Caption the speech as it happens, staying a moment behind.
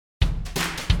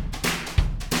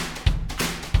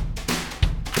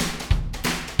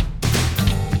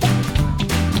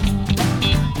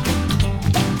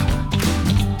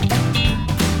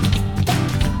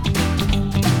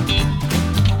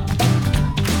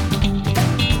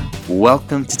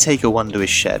Welcome to Take a Wander with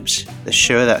Shebs, the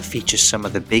show that features some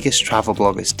of the biggest travel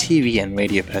bloggers, TV and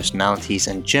radio personalities,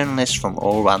 and journalists from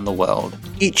all around the world.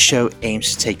 Each show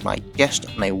aims to take my guest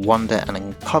on a wander and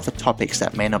uncover topics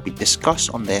that may not be discussed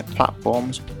on their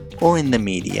platforms or in the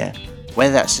media,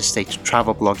 whether that's the state of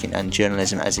travel blogging and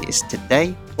journalism as it is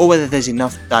today, or whether there's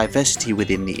enough diversity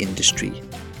within the industry.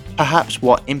 Perhaps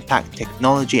what impact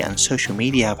technology and social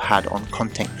media have had on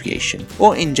content creation,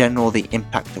 or in general the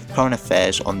impact of current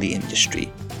affairs on the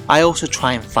industry. I also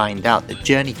try and find out the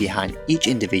journey behind each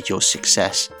individual's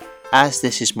success, as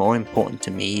this is more important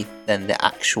to me than the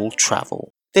actual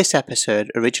travel. This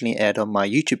episode originally aired on my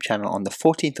YouTube channel on the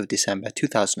 14th of December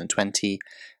 2020,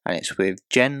 and it's with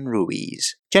Jen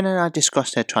Ruiz. Jen and I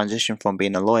discussed her transition from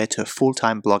being a lawyer to a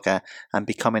full-time blogger and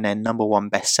becoming a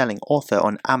 #1 best-selling author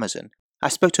on Amazon. I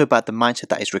spoke to her about the mindset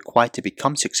that is required to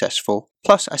become successful,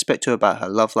 plus I spoke to her about her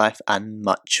love life and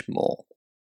much more.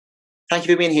 Thank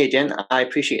you for being here, Jen. I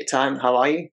appreciate your time. How are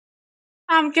you?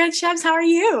 I'm good, Shebs. How are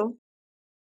you?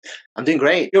 I'm doing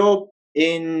great. You're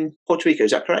in Puerto Rico,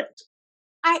 is that correct?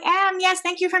 I am. Yes.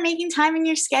 Thank you for making time in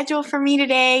your schedule for me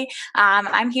today.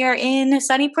 I'm here in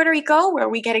sunny Puerto Rico where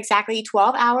we get exactly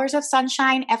 12 hours of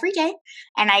sunshine every day.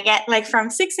 And I get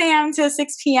from 6 a.m. to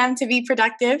 6 p.m. to be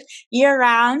productive year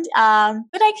round.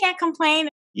 But I can't complain.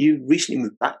 You recently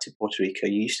moved back to Puerto Rico.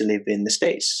 You used to live in the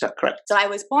States, is that correct? So I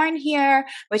was born here,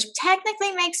 which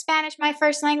technically makes Spanish my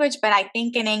first language, but I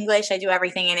think in English. I do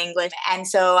everything in English. And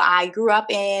so I grew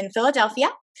up in Philadelphia.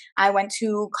 I went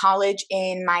to college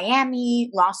in Miami,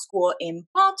 law school in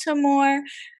Baltimore,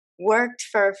 worked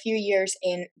for a few years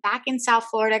back in South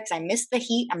Florida because I miss the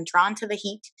heat. I'm drawn to the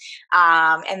heat.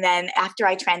 And then after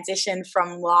I transitioned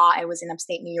from law, I was in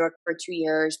upstate New York for 2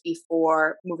 years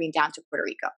before moving down to Puerto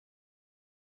Rico.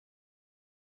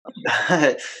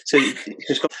 So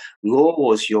law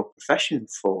was your profession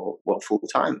for full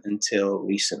time until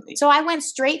recently? So I went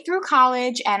straight through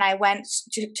college and I went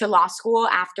to law school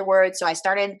afterwards. So I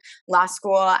started law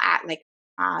school at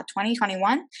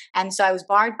 2021. And so I was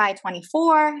barred by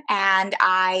 24 and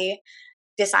I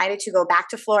decided to go back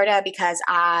to Florida because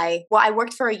I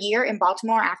worked for a year in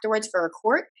Baltimore afterwards for a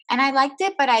court and I liked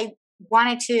it, but I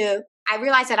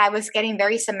realized that I was getting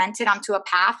very cemented onto a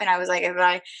path. And I was like, if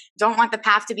I don't want the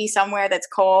path to be somewhere that's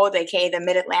cold, aka the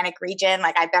mid-Atlantic region,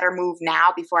 I better move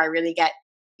now before I really get,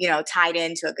 tied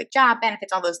into a good job,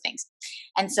 benefits, all those things.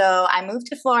 And so I moved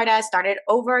to Florida, started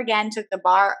over again, took the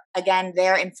bar again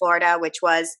there in Florida, which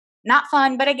was not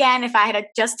fun. But again, if I had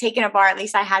just taken a bar, at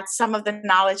least I had some of the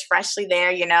knowledge freshly there.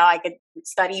 I could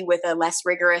study with a less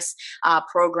rigorous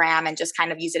program and just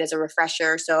kind of use it as a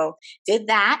refresher. So did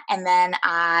that. And then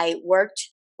I worked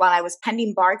while I was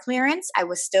pending bar clearance. I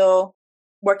was still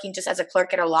working just as a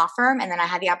clerk at a law firm. And then I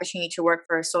had the opportunity to work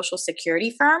for a social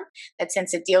security firm that,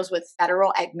 since it deals with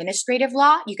federal administrative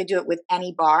law, you could do it with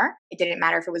any bar. It didn't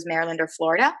matter if it was Maryland or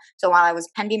Florida. So while I was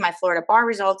pending my Florida bar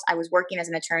results, I was working as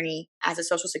an attorney, as a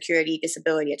social security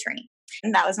disability attorney.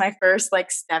 And that was my first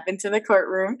step into the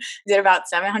courtroom. Did about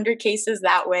 700 cases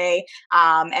that way.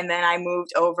 And then I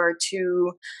moved over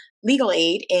to legal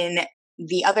aid in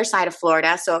the other side of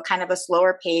Florida, so kind of a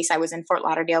slower pace. I was in Fort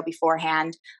Lauderdale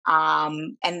beforehand,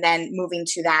 and then moving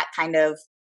to that kind of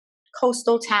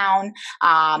coastal town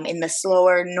in the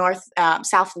slower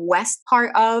southwest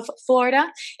part of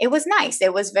Florida. It was nice.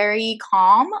 It was very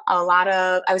calm. I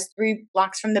was 3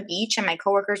 blocks from the beach, and my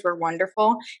coworkers were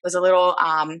wonderful. It was a little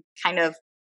kind of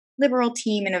liberal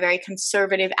team in a very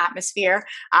conservative atmosphere.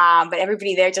 But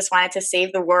everybody there just wanted to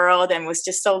save the world and was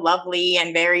just so lovely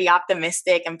and very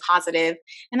optimistic and positive.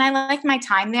 And I liked my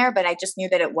time there, but I just knew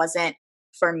that it wasn't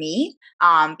for me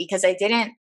because I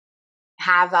didn't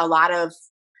have a lot of,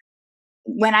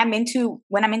 when I'm into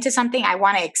something, I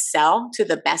want to excel to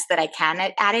the best that I can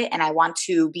at it. And I want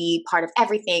to be part of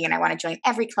everything. And I want to join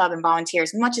every club and volunteer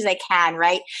as much as I can.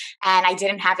 Right. And I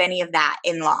didn't have any of that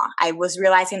in law. I was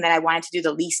realizing that I wanted to do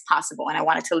the least possible and I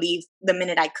wanted to leave the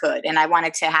minute I could. And I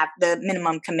wanted to have the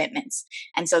minimum commitments.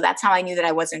 And so that's how I knew that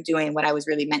I wasn't doing what I was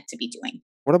really meant to be doing.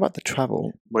 What about the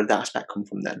travel? Where did that aspect come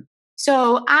from then?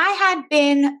 So I had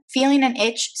been feeling an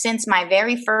itch since my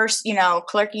very first,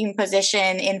 clerking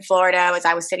position in Florida as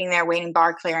I was sitting there waiting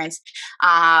bar clearance.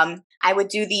 I would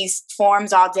do these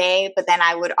forms all day, but then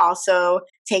I would also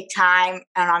take time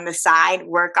and on the side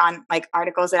work on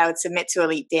articles that I would submit to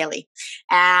Elite Daily.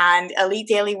 And Elite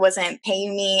Daily wasn't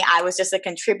paying me. I was just a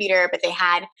contributor, but they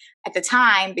had, at the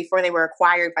time, before they were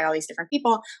acquired by all these different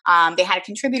people, they had a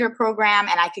contributor program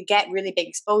and I could get really big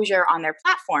exposure on their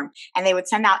platform. And they would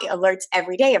send out alerts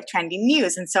every day of trending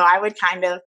news. And so I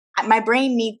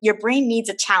your brain needs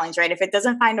a challenge, right? If it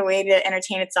doesn't find a way to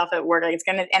entertain itself at work, like it's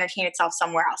going to entertain itself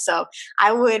somewhere else. So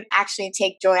I would actually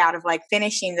take joy out of like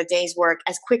finishing the day's work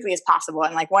as quickly as possible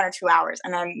in like 1 or 2 hours,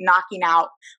 and then knocking out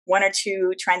 1 or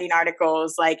 2 trending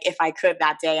articles, like if I could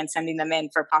that day, and sending them in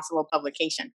for possible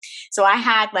publication. So I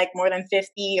had like more than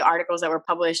 50 articles that were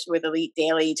published with Elite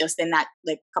Daily just in that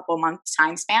like couple months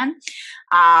time span.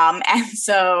 And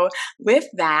so with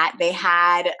that, they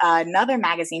had another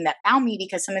magazine that found me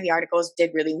because some of the articles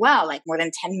did really well, like more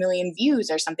than 10 million views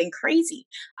or something crazy.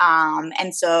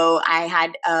 And so I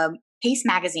had Pace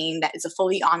Magazine, that is a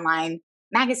fully online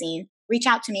magazine, reach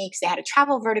out to me because they had a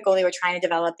travel vertical they were trying to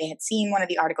develop. They had seen one of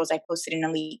the articles I posted in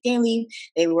Elite Daily.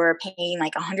 They were paying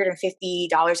like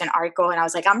 $150 an article. And I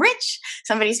was like, I'm rich.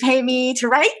 Somebody's paying me to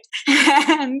write.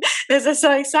 And this is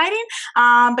so exciting.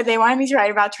 But they wanted me to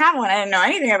write about travel. And I didn't know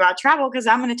anything about travel because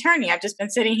I'm an attorney. I've just been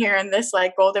sitting here in this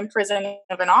like golden prison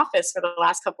of an office for the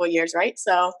last couple of years, right?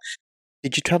 So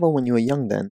Did you travel when you were young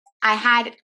then? I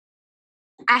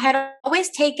had always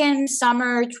taken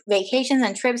summer vacations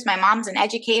and trips. My mom's an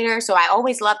educator, so I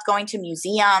always loved going to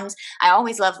museums. I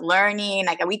always loved learning.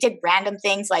 Like we did random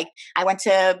things. Like I went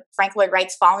to Frank Lloyd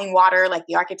Wright's Falling Water, like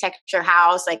the architecture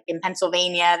house, like in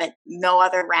Pennsylvania that no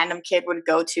other random kid would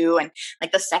go to, and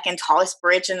like the second tallest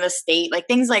bridge in the state, like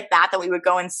things like that we would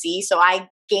go and see. So I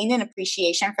gained an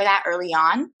appreciation for that early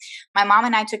on. My mom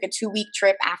and I took a 2-week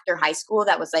trip after high school.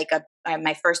 That was like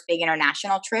my first big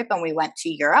international trip, and we went to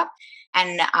Europe.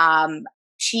 And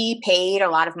she paid a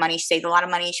lot of money. She saved a lot of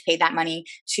money. She paid that money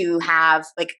to have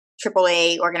like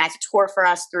AAA organize a tour for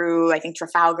us through, I think,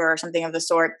 Trafalgar or something of the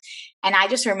sort. And I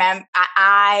just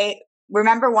I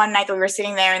remember one night that we were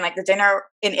sitting there, and like the dinner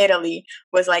in Italy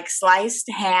was like sliced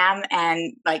ham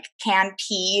and like canned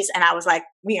peas. And I was like,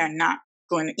 we are not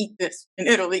going to eat this in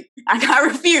Italy. I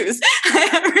refuse.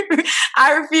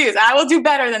 I refuse. I will do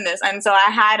better than this. And so I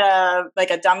had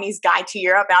a dummy's guide to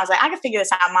Europe, and I was like, I can figure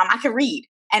this out, Mom. I can read,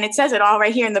 and it says it all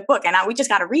right here in the book, and we just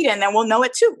got to read it, and then we'll know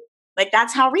it too. Like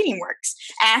that's how reading works.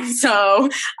 And so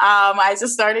I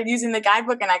just started using the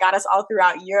guidebook, and I got us all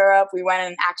throughout Europe. We went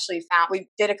and actually we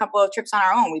did a couple of trips on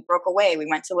our own. We broke away. We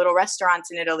went to little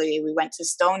restaurants in Italy. We went to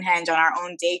Stonehenge on our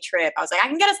own day trip. I was like, I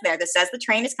can get us there. This says the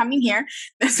train is coming here.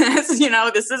 This says,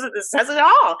 this says it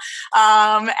all.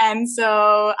 And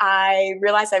so I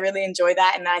realized I really enjoy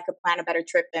that, and that I could plan a better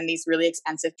trip than these really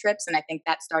expensive trips. And I think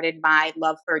that started my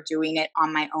love for doing it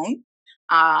on my own.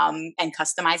 And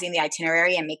customizing the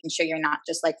itinerary and making sure you're not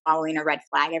just like following a red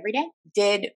flag every day.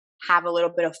 Did have a little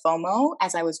bit of FOMO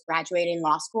as I was graduating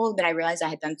law school, that I realized I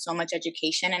had done so much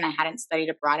education and I hadn't studied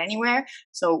abroad anywhere.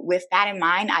 So with that in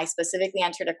mind, I specifically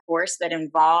entered a course that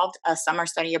involved a summer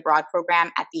study abroad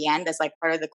program at the end as like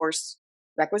part of the course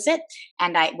requisite.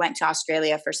 And I went to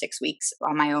Australia for 6 weeks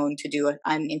on my own to do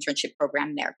an internship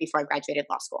program there before I graduated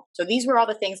law school. So these were all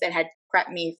the things that had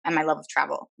prepped me and my love of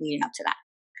travel leading up to that.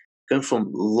 Going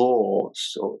from law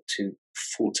to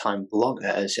full-time blogger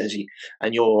as you,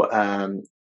 and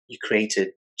you created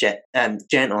Jet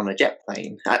on a Jet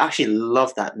Plane. I actually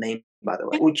love that name, by the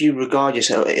way. Would you regard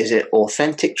yourself, is it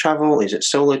authentic travel? Is it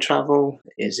solo travel?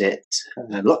 Is it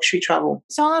luxury travel?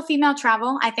 Solo female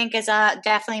travel, I think, is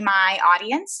definitely my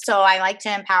audience. So I like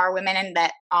to empower women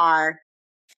that are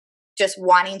just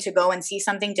wanting to go and see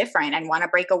something different and want to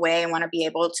break away and want to be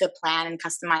able to plan and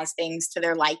customize things to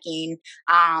their liking.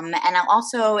 And I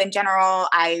also, in general,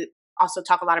 I also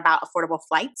talk a lot about affordable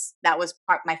flights. That was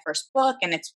part of my first book,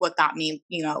 and it's what got me,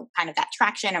 kind of that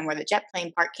traction and where the jet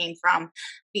plane part came from,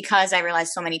 because I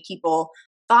realized so many people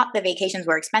thought the vacations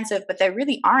were expensive, but they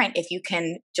really aren't if you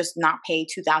can just not pay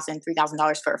 $2,000,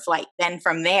 $3,000 for a flight. Then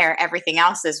from there, everything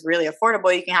else is really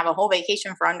affordable. You can have a whole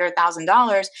vacation for under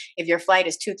 $1,000 if your flight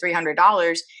is $200,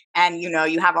 $300, and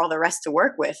you have all the rest to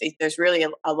work with. There's really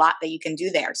a lot that you can do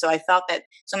there. So I felt that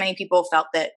so many people felt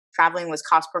that traveling was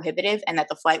cost prohibitive and that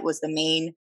the flight was the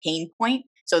main pain point.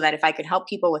 So that if I could help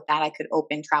people with that, I could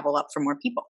open travel up for more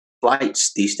people.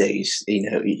 Flights these days,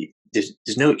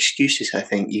 there's no excuses. I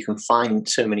think you can find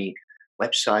so many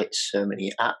websites, so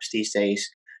many apps these days.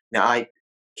 Now, I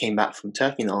came back from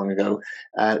Turkey not long ago.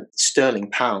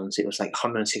 Sterling pounds, it was like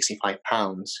 £165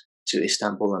 to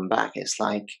Istanbul and back. It's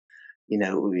like,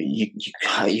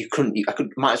 you couldn't.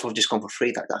 Might as well just gone for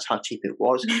free. That's how cheap it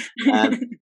was.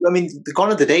 I mean,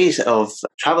 gone are the days of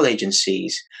travel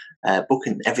agencies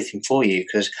booking everything for you,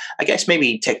 because I guess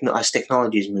maybe as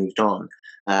technology has moved on,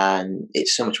 and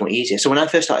it's so much more easier. So when I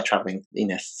first started traveling,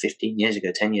 15 years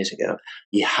ago, 10 years ago,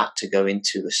 you had to go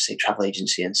into, let's say, travel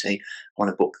agency and say, I want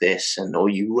to book this, or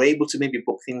you were able to maybe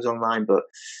book things online, but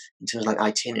in terms of like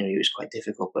itinerary, it was quite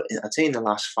difficult. But I'd say in the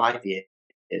last 5 years,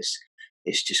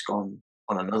 it's just gone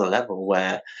on another level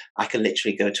where I can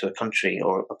literally go to a country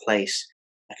or a place.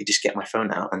 I could just get my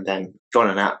phone out and then go on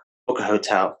an app, book a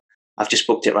hotel. I've just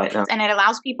booked it right now. And it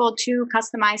allows people to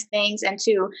customize things and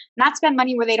to not spend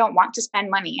money where they don't want to spend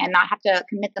money and not have to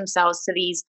commit themselves to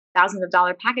these thousands of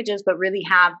dollar packages, but really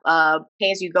have a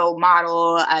pay as you go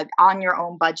model on your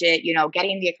own budget,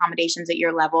 getting the accommodations at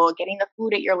your level, getting the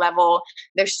food at your level.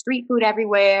 There's street food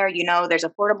everywhere, there's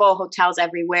affordable hotels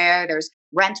everywhere, there's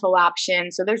rental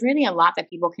options. So there's really a lot that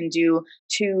people can do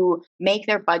to make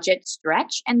their budget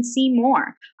stretch and see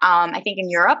more. I think in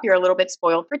Europe, you're a little bit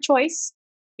spoiled for choice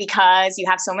because you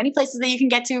have so many places that you can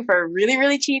get to for really,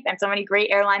 really cheap and so many great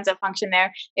airlines that function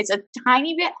there. It's a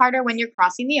tiny bit harder when you're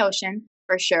crossing the ocean,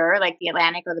 for sure, like the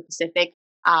Atlantic or the Pacific,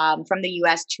 from the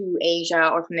US to Asia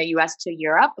or from the US to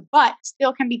Europe, but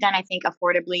still can be done, I think,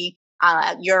 affordably.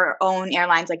 Your own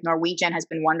airlines like Norwegian has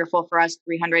been wonderful for us,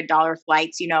 $300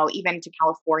 flights, even to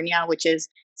California, which is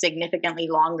significantly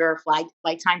longer flight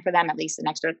time for them, at least an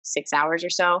extra 6 hours or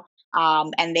so.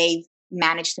 And they've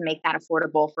managed to make that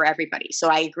affordable for everybody. So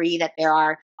I agree that there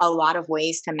are a lot of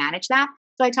ways to manage that.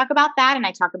 So I talk about that, and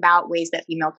I talk about ways that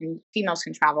females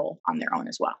can travel on their own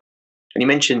as well. And you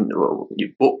mentioned your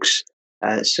books.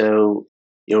 So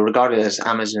you're regarded as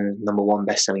Amazon's #1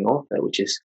 best-selling author, which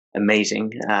is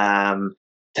amazing to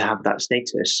have that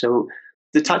status. So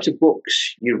the types of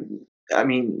books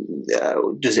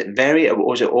does it vary,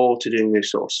 or is it all to do with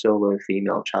sort of solo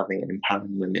female traveling and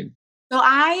empowering women? So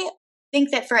I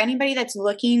think that for anybody that's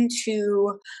looking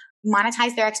to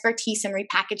monetize their expertise and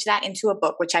repackage that into a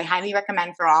book, which I highly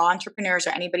recommend for all entrepreneurs or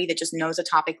anybody that just knows a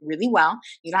topic really well.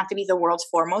 You don't have to be the world's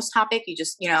foremost topic. You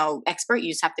just, expert.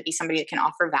 You just have to be somebody that can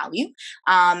offer value.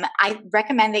 I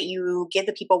recommend that you give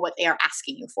the people what they are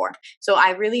asking you for. So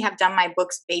I really have done my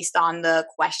books based on the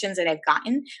questions that I've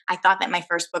gotten. I thought that my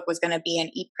first book was going to be an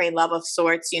Eat, Pray, Love of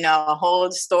sorts, a whole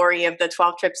story of the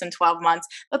 12 trips in 12 months.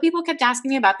 But people kept asking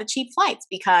me about the cheap flights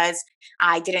because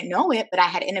I didn't know it, but I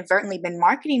had inadvertently been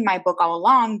marketing my book all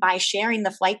along by sharing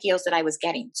the flight deals that I was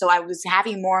getting. So I was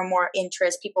having more and more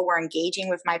interest. People were engaging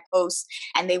with my posts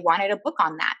and they wanted a book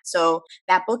on that. So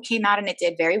that book came out and it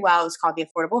did very well. It was called The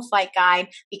Affordable Flight Guide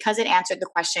because it answered the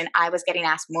question I was getting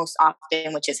asked most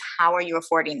often, which is, how are you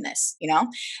affording this?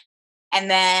 And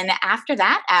then after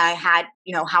that, I had,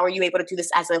 how are you able to do this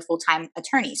as a full-time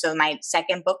attorney? So my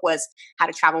second book was How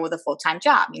to Travel with a Full-Time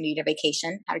Job. You need a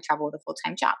vacation, how to travel with a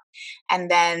full-time job. And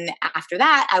then after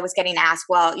that, I was getting asked,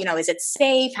 well, is it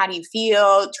safe? How do you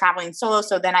feel traveling solo?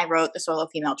 So then I wrote the Solo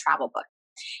Female Travel book.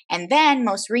 And then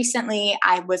most recently,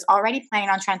 I was already planning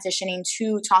on transitioning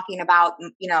to talking about,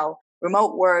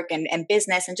 remote work and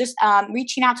business and just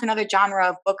reaching out to another genre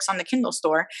of books on the Kindle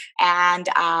store. And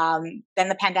then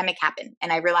the pandemic happened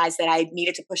and I realized that I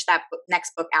needed to push that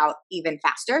next book out even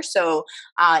faster. So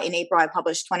in April, I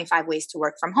published 25 Ways to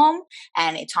Work from Home.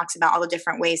 And it talks about all the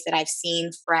different ways that I've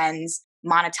seen friends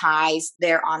monetize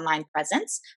their online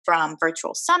presence, from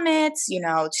virtual summits,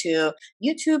 to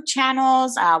YouTube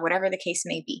channels, whatever the case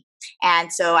may be.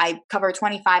 And so I cover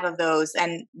 25 of those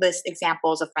and list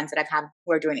examples of friends that I've had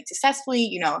who are doing it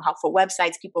successfully, helpful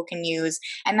websites people can use.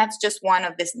 And that's just one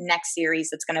of this next series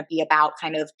that's going to be about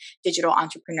kind of digital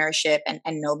entrepreneurship and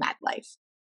nomad life.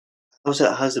 How's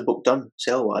the book done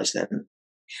sale-wise then?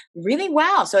 Really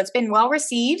well. So it's been well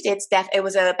received. It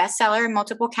was a bestseller in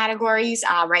multiple categories.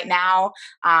 Right now,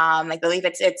 I believe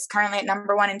it's currently at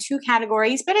 #1 in 2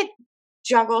 categories, but it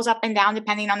juggles up and down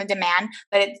depending on the demand.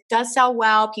 But it does sell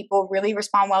well. People really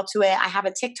respond well to it. I have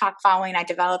a TikTok following I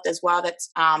developed as well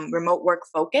that's remote work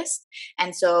focused,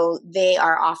 and so they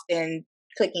are often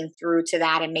clicking through to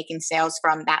that and making sales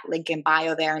from that link in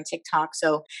bio there in TikTok.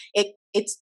 So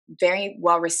it's very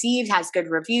well received, has good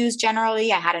reviews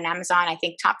generally. I had an Amazon, I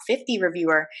think, top 50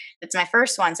 reviewer. That's my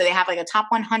first one. So they have like a top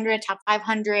 100, top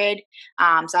 500.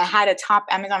 So I had a top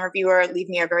Amazon reviewer leave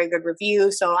me a very good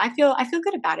review. So I feel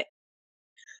good about it.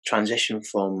 Transition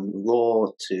from law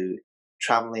to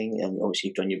traveling, and obviously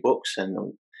you've done your books,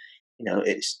 and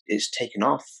it's taken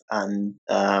off. And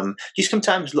you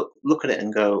sometimes look at it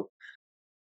and go,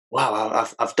 wow,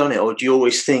 I've done it. Or do you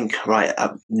always think, right,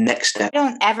 next step? I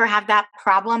don't ever have that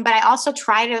problem, but I also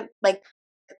try to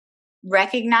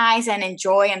recognize and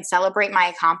enjoy and celebrate my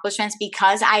accomplishments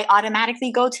because I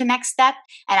automatically go to next step.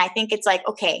 And I think it's like,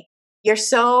 okay,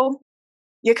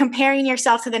 you're comparing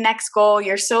yourself to the next goal.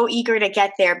 You're so eager to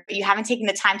get there, but you haven't taken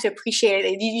the time to appreciate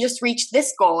it. You just reached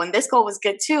this goal and this goal was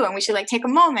good too. And we should take a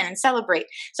moment and celebrate.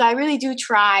 So I really do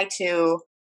try to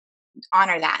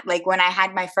honor that. Like when I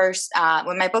had my first,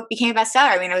 when my book became a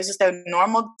bestseller, it was just a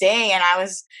normal day and I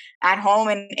was at home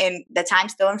in the time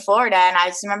still in Florida. And I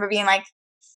just remember being like,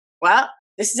 well,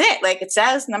 this is it. Like, it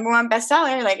says #1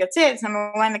 bestseller. Like, it's it. It's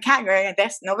 #1 in the category. I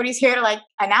guess nobody's here to like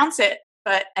announce it,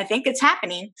 but I think it's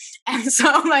happening. And so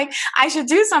I'm like, I should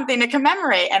do something to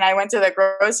commemorate. And I went to the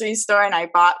grocery store and I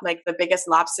bought like the biggest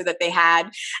lobster that they had.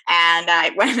 And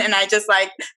I went and I just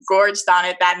like gorged on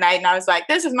it that night. And I was like,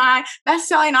 this is my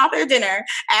best-selling author dinner.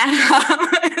 And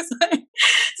it's like,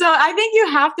 so I think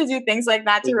you have to do things like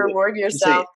that to reward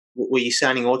yourself. Were you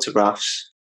signing autographs?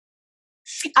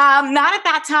 Not at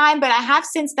that time, but I have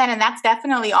since then, and that's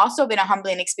definitely also been a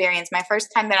humbling experience. My first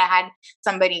time that I had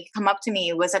somebody come up to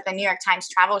me was at the New York Times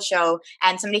travel show,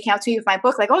 and somebody came up to me with my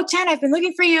book, like, "Oh, Jen, I've been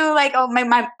looking for you." Like, "Oh,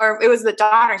 my," or it was the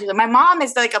daughter. She's like, "My mom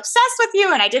is like obsessed with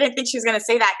you," and I didn't think she was going to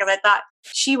say that because I thought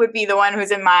she would be the one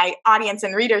who's in my audience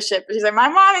and readership. She's like, "My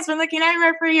mom has been looking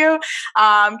everywhere for you.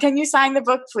 Can you sign the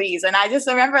book, please?" And I just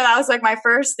remember that was like my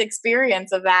first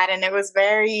experience of that, and it was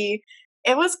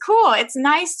cool. It's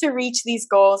nice to reach these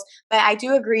goals, but I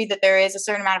do agree that there is a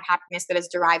certain amount of happiness that is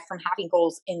derived from having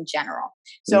goals in general.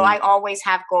 So I always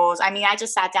have goals. I mean, I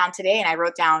just sat down today and I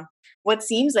wrote down what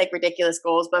seems like ridiculous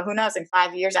goals, but who knows, in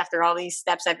 5 years after all these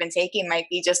steps I've been taking might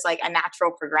be just like a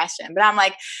natural progression. But I'm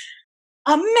like,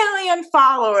 1 million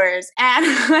followers and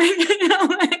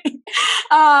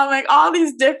like all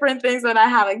these different things that I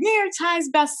have, like New York Times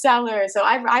bestseller. So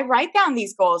I write down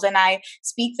these goals and I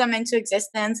speak them into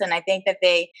existence. And I think that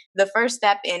the first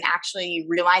step in actually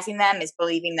realizing them is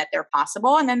believing that they're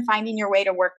possible and then finding your way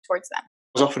to work towards them.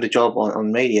 I was offered a job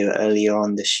on radio earlier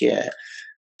on this year.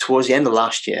 Towards the end of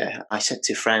last year, I said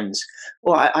to friends,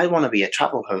 "Well, I want to be a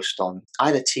travel host on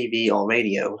either TV or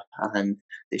radio." And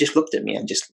they just looked at me and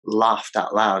just laughed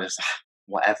out loud. It's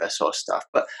whatever sort of stuff.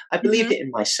 But I believed it in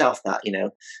myself that,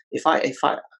 if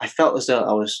I felt as though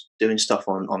I was doing stuff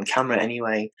on camera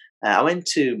anyway. I went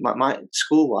to my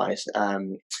school-wise,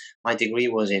 my degree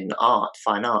was in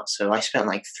fine art. So I spent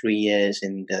like 3 years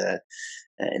in the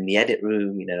edit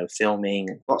room, filming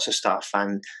lots of stuff.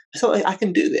 And I thought, I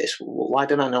can do this. Why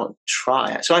don't I not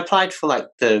try it? So I applied for like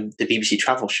the BBC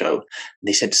travel show. And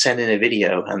they said, send in a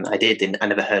video. And I did, and I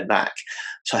never heard back.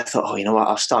 So I thought, you know what,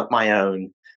 I'll start my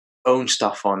own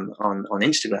stuff on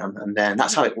Instagram. And then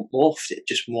that's how it morphed. It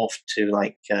just morphed to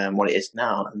like what it is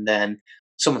now. And then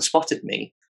someone spotted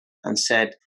me and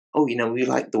said, "Oh, we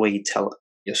like the way you tell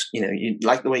you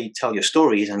like the way you tell your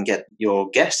stories and get your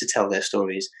guests to tell their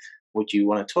stories. Would you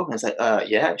want to talk?" And I was like,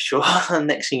 "Yeah, sure." And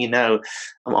next thing you know,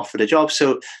 I'm offered a job.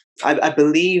 So I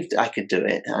believed I could do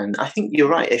it. And I think you're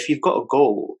right. If you've got a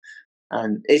goal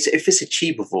and if it's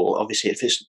achievable, obviously, if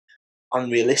it's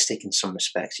unrealistic in some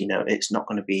respects, it's not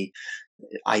going to be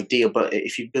ideal. But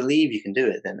if you believe you can do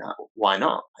it, then why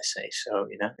not? I say so.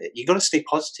 You got to stay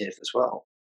positive as well.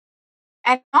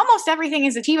 And almost everything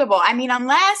is achievable. I mean,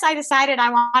 unless I decided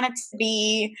I wanted to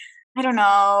be, I don't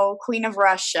know, Queen of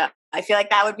Russia. I feel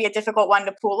like that would be a difficult one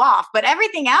to pull off. But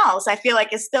everything else, I feel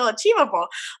like, is still achievable.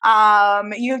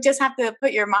 You just have to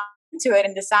put your mind to it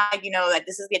and decide, that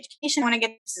this is the education I want to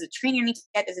get, this is the training I need to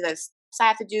get, this is the steps I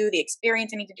have to do, the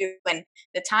experience I need to do, and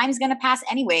the time's going to pass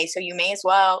anyway, so you may as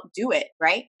well do it,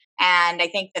 right? And I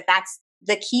think that that's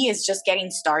the key, is just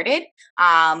getting started.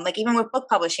 Like even with book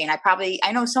publishing,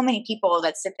 I know so many people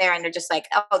that sit there and they're just like,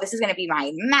 "Oh, this is going to be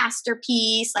my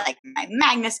masterpiece, like my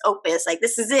magnus opus. Like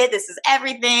this is it. This is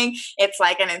everything. It's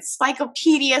like an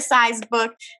encyclopedia-sized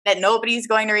book that nobody's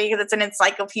going to read because it's an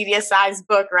encyclopedia-sized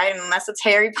book, right? Unless it's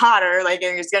Harry Potter, like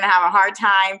you're just going to have a hard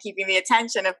time keeping the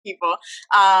attention of people."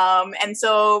 And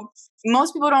so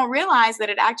most people don't realize that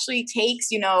it actually takes,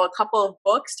 a couple of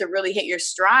books to really hit your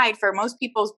stride. For most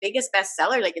people's biggest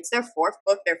bestseller, like it's their 4th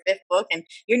book, their 5th book, and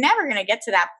you're never going to get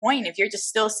to that point if you're just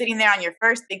still sitting there on your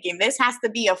first thinking, this has to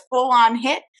be a full-on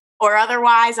hit or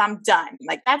otherwise I'm done.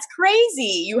 Like that's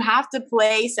crazy. You have to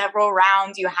play several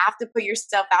rounds. You have to put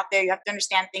yourself out there. You have to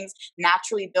understand things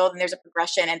naturally build and there's a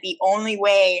progression. And the only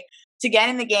way to get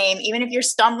in the game, even if you're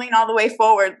stumbling all the way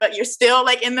forward, but you're still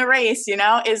like in the race,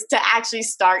 is to actually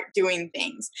start doing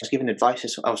things. I was giving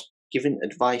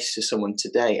advice to someone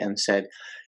today and said,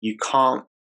 you can't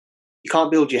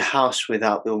build your house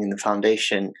without building the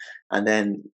foundation. And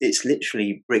then it's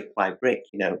literally brick by brick,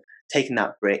 taking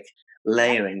that brick,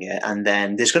 layering it. And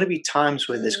then there's going to be times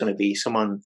where there's going to be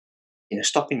someone,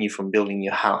 stopping you from building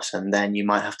your house. And then you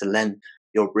might have to lend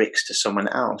your bricks to someone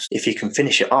else. If you can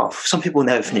finish it off, some people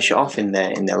never finish it off in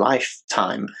their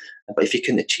lifetime, but if you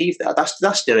can achieve that,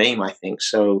 that's their aim, I think.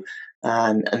 So,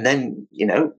 and then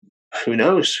who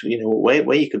knows,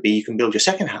 where you could be, you can build your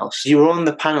second house. You were on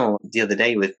the panel the other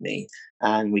day with me,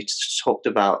 and we talked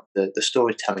about the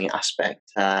storytelling aspect,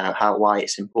 why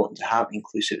it's important to have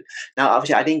inclusive. Now,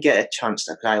 obviously, I didn't get a chance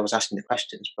because I was asking the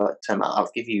questions, but I'll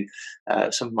give you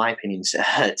some of my opinions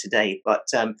today. But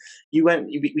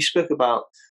we spoke about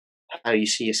how you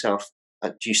see yourself.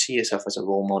 Do you see yourself as a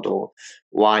role model?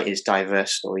 Why is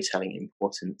diverse storytelling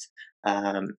important?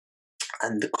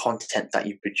 And the content that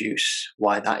you produce,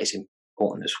 why that is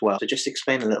important as well. So just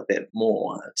explain a little bit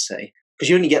more, I'd say, because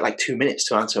you only get like 2 minutes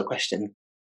to answer a question.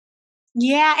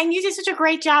 Yeah, and you did such a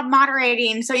great job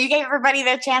moderating. So you gave everybody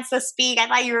their chance to speak. I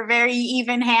thought you were very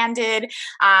even-handed.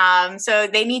 So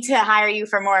they need to hire you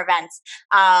for more events.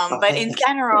 But in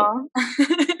general,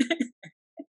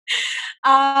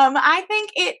 I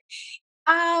think it.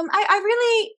 I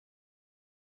really.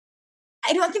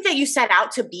 I don't think that you set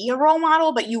out to be a role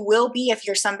model, but you will be if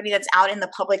you're somebody that's out in the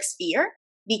public sphere,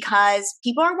 because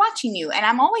people are watching you. And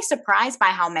I'm always surprised by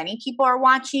how many people are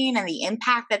watching and the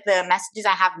impact that the messages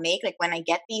I have make. Like when I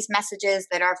get these messages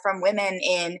that are from women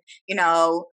in,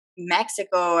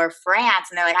 Mexico or France,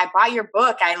 and they're like, I bought your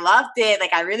book, I loved it,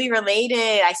 like I really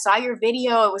related, I saw your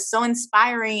video, it was so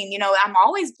inspiring. I'm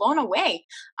always blown away.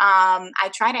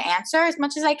 I try to answer as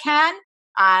much as I can.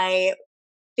 I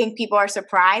think people are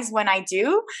surprised when I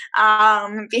do,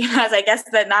 because I guess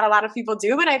that not a lot of people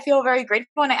do, but I feel very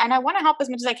grateful, and I want to help as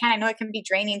much as I can. I know it can be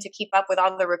draining to keep up with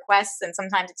all the requests, and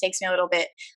sometimes it takes me a little bit,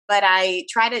 but I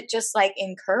try to just like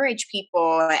encourage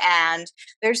people. And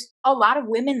there's a lot of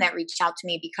women that reach out to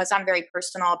me because I'm very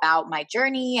personal about my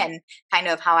journey and kind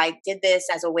of how I did this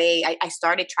as a way. I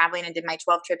started traveling and did my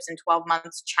 12 trips in 12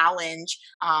 months challenge,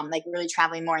 like really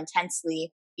traveling more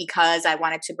intensely, because I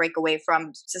wanted to break away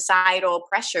from societal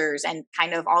pressures and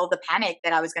kind of all of the panic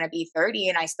that I was going to be 30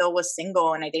 and I still was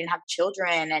single and I didn't have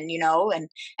children, and and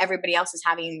everybody else is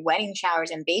having wedding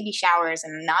showers and baby showers,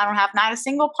 and I don't have not a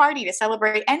single party to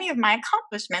celebrate any of my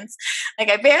accomplishments. Like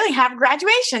I barely have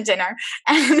graduation dinner,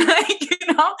 and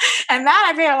and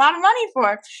that I paid a lot of money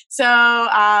for. So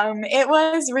it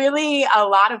was really a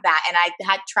lot of that, and I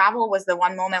had travel was the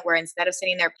one moment where instead of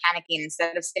sitting there panicking,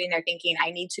 instead of sitting there thinking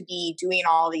I need to be doing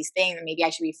all these things, maybe I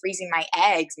should be freezing my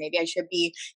eggs, maybe I should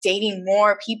be dating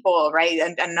more people, right?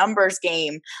 A numbers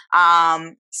game.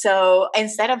 So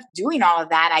instead of doing all of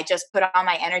that, I just put all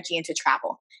my energy into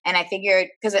travel. And I figured,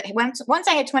 because once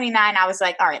I hit 29, I was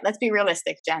like, all right, let's be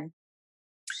realistic, Jen.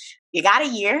 You got a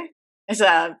year. It's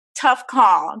a tough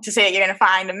call to say that you're going to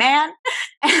find a man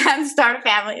and start a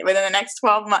family within the next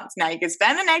 12 months. Now, you could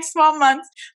spend the next 12 months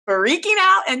freaking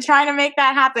out and trying to make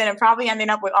that happen and probably ending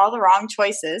up with all the wrong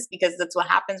choices, because that's what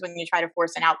happens when you try to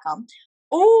force an outcome.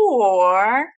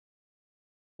 Or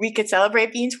we could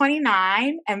celebrate being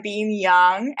 29 and being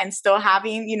young and still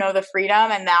having, the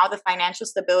freedom and now the financial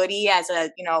stability as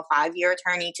a, 5-year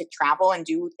attorney to travel and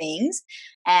do things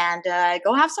and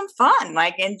go have some fun,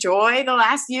 like enjoy the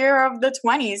last year of the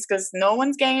 20s, because no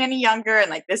one's getting any younger, and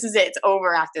like this is it, it's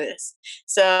over after this.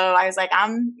 So I was like,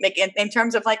 I'm like in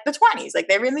terms of like the 20s, like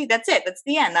that's it, that's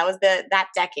the end, that was that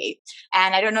decade.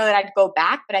 And I don't know that I'd go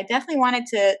back, but I definitely wanted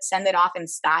to send it off in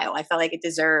style. I felt like it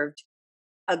deserved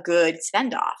a good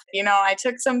send off. I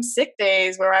took some sick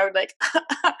days where I would like,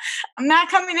 I'm not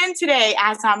coming in today,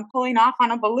 as I'm pulling off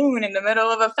on a balloon in the middle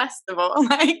of a festival.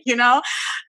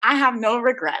 I have no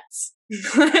regrets.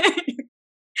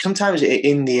 Sometimes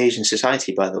in the Asian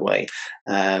society, by the way,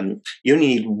 you only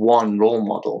need one role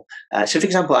model. So, for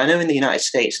example, I know in the United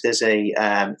States there's a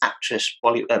actress,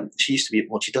 she used to be,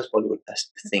 she does Bollywood, I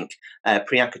think,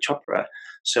 Priyanka Chopra.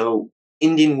 So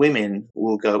Indian women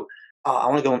will go, oh, I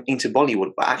want to go into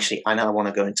Bollywood, but actually I know I want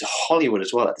to go into Hollywood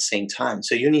as well at the same time.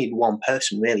 So you need one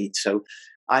person really. So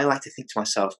I like to think to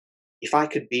myself, if I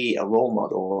could be a role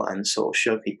model and sort of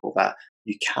show people that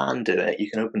you can do it,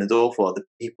 you can open the door for other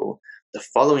people, the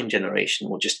following generation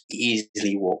will just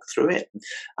easily walk through it.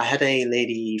 I had a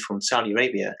lady from Saudi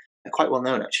Arabia, quite well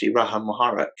known actually, Raha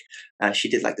Muharak. She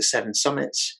did like the 7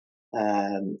 summits,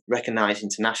 recognized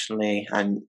internationally,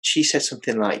 and she said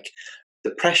something like, the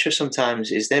pressure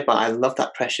sometimes is there, but I love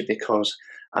that pressure because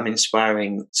I'm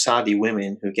inspiring Saudi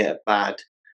women who get a bad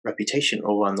reputation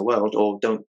all around the world, or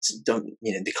don't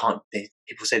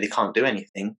people say they can't do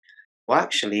anything. Well,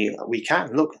 actually, we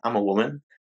can. Look, I'm a woman.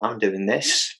 I'm doing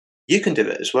this. You can do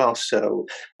it as well. So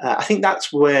I think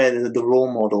that's where the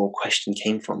role model question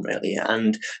came from, really.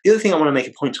 And the other thing I want to make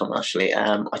a point on, actually,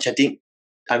 which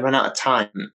I ran out of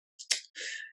time.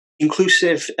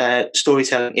 Inclusive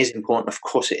storytelling is important, of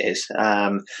course it is.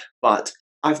 But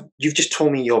you've just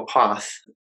told me your path.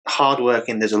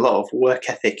 Hardworking, there's a lot of work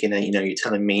ethic in it. You're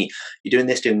telling me you're doing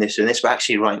this, but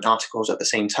actually writing articles at the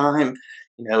same time.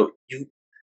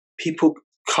 people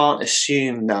can't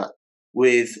assume that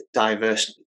with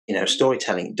diverse,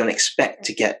 storytelling, don't expect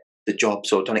to get the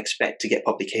jobs or don't expect to get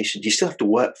publications. You still have to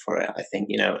work for it, I think,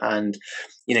 and,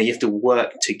 you have to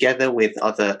work together with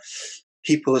other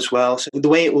people as well. So the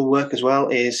way it will work as well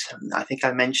is, I think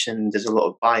I mentioned there's a lot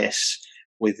of bias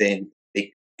within big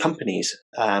companies.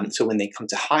 So when they come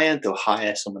to hire, they'll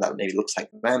hire someone that maybe looks like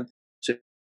them. So,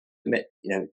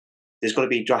 there's got to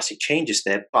be drastic changes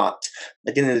there. But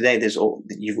at the end of the day,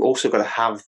 you've also got to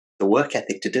have the work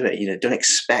ethic to do it. Don't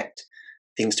expect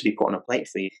things to be put on a plate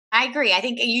for you. I agree. I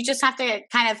think you just have to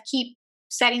kind of keep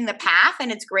setting the path, and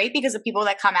it's great because the people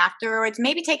that come afterwards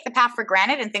maybe take the path for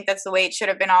granted and think that's the way it should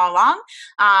have been all along.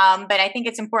 But I think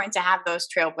it's important to have those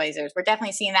trailblazers. We're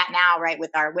definitely seeing that now, right, with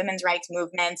our women's rights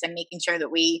movements and making sure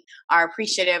that we are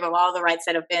appreciative of all the rights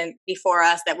that have been before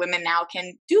us, that women now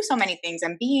can do so many things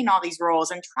and be in all these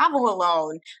roles and travel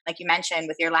alone, like you mentioned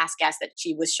with your last guest, that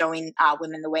she was showing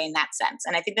women the way in that sense.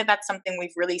 And I think that that's something we've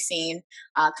really seen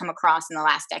come across in the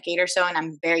last decade or so, and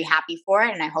I'm very happy for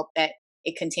it, and I hope that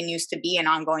it continues to be an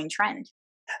ongoing trend.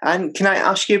 And can I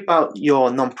ask you about your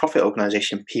nonprofit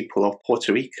organization, People of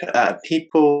Puerto Rico?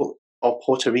 People of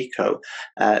Puerto Rico.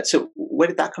 So where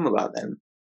did that come about then?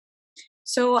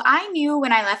 So I knew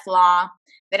when I left law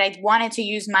that I wanted to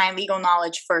use my legal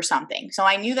knowledge for something. So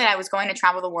I knew that I was going to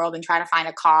travel the world and try to find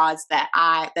a cause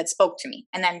that spoke to me,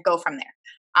 and then go from there.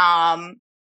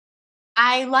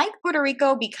 I like Puerto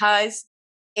Rico because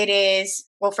it is,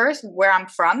 well, first, where I'm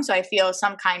from, so I feel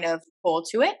some kind of pull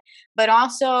to it, but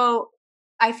also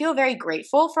I feel very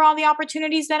grateful for all the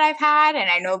opportunities that I've had. And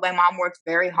I know my mom worked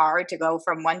very hard to go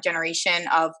from one generation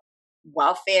of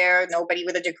welfare, nobody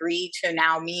with a degree, to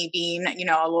now me being,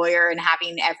 a lawyer and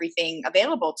having everything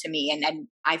available to me. And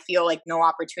I feel like no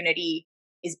opportunity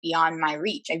is beyond my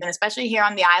reach. And especially here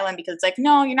on the island, because it's like,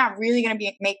 no, you're not really going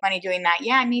to make money doing that.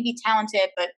 Yeah, I may be talented,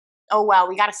 but oh well,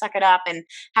 we got to suck it up and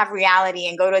have reality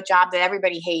and go to a job that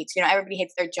everybody hates. Everybody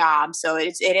hates their job, so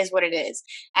it is what it is.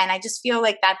 And I just feel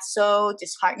like that's so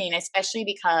disheartening, especially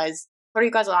because Puerto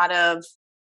Rico has a lot of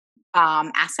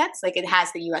assets. Like, it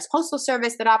has the U.S. Postal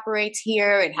Service that operates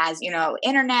here. It has,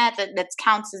 internet that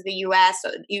counts as the U.S.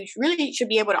 So you really should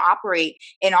be able to operate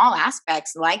in all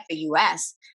aspects like the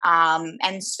U.S.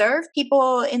 And serve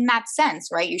people in that sense,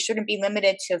 right? You shouldn't be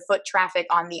limited to foot traffic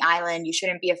on the island. You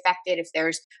shouldn't be affected if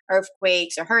there's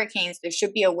earthquakes or hurricanes. There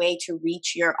should be a way to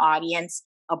reach your audience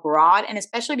abroad, and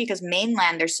especially because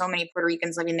mainland, there's so many Puerto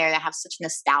Ricans living there that have such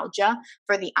nostalgia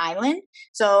for the island.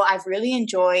 So I've really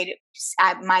enjoyed,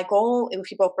 my goal with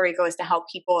People of Puerto Rico is to help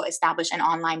people establish an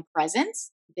online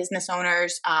presence, business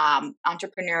owners,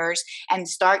 entrepreneurs, and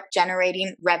start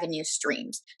generating revenue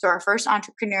streams. So our first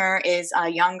entrepreneur is a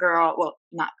young girl, well,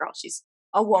 not girl, she's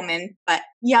a woman, but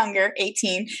younger,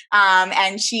 18.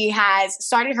 And she has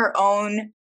started her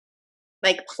own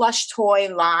plush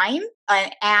toy line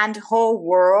and whole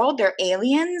world. They're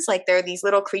aliens, they're these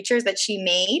little creatures that she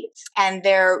made, and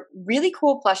they're really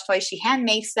cool plush toys. She hand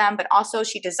makes them, but also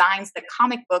she designs the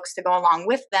comic books to go along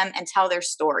with them and tell their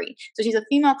story. So she's a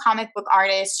female comic book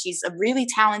artist. She's really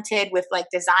talented with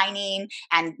designing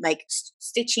and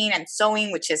stitching and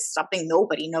sewing, which is something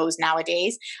nobody knows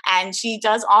nowadays. And she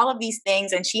does all of these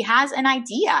things, and she has an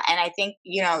idea. And I think,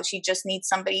 she just needs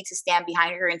somebody to stand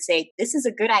behind her and say, this is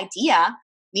a good idea.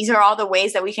 These are all the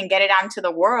ways that we can get it out into the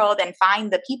world and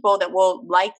find the people that will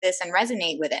like this and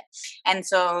resonate with it. And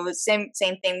so same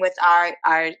thing with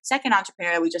our second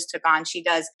entrepreneur that we just took on. She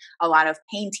does a lot of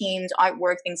paintings,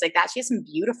 artwork, things like that. She has some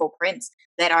beautiful prints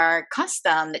that are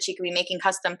custom, that she could be making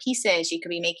custom pieces. She could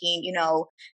be making,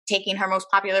 taking her most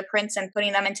popular prints and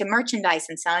putting them into merchandise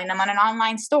and selling them on an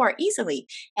online store easily.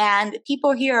 And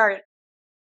people here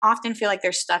often feel like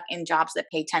they're stuck in jobs that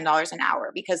pay $10 an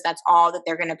hour because that's all that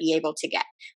they're going to be able to get,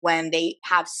 when they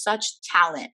have such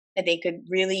talent that they could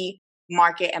really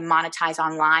market and monetize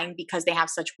online because they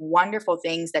have such wonderful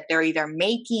things that they're either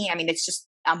making. I mean, it's just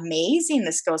amazing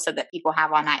the skill set that people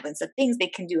have on islands, the things they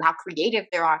can do, how creative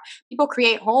there are. People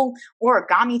create whole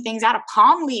origami things out of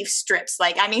palm leaf strips.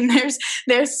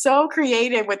 They're so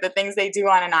creative with the things they do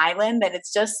on an island that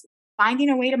it's just finding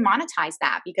a way to monetize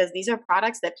that, because these are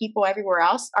products that people everywhere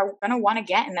else are going to want to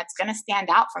get, and that's going to stand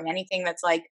out from anything that's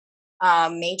a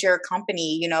major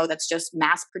company, that's just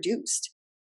mass produced.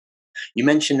 You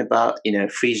mentioned about,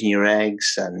 freezing your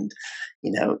eggs and,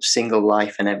 single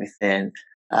life and everything.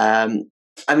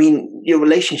 Your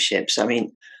relationships,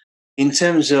 in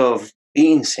terms of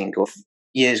being single,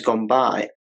 years gone by,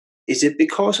 is it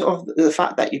because of the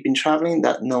fact that you've been traveling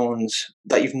that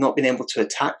you've not been able to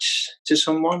attach to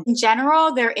someone? In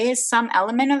general, there is some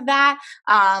element of that,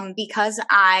 because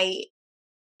I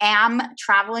am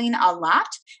traveling a lot.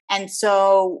 And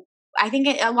so I think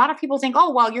a lot of people think,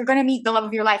 oh, well, you're going to meet the love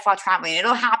of your life while traveling.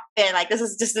 It'll happen. Like,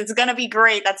 it's going to be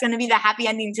great. That's going to be the happy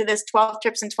ending to this 12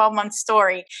 trips and 12 months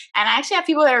story. And I actually have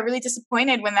people that are really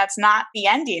disappointed when that's not the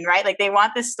ending, right? Like, they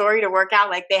want this story to work out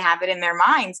like they have it in their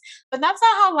minds, but that's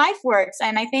not how life works.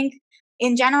 And I think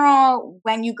in general,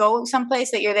 when you go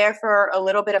someplace that you're there for a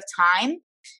little bit of time,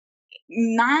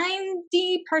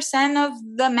 90% of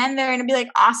the men there are going to be like,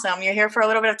 awesome, you're here for a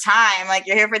little bit of time. Like,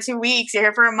 you're here for 2 weeks, you're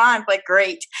here for a month, like,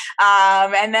 great.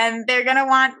 And then they're going to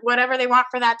want whatever they want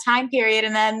for that time period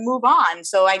and then move on.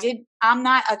 So I'm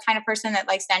not a kind of person that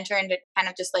likes to enter into kind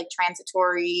of just like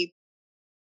transitory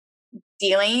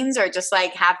dealings or just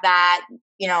like have that,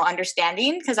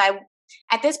 understanding. Because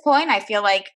at this point, I feel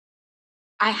like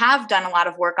I have done a lot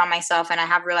of work on myself and I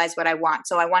have realized what I want.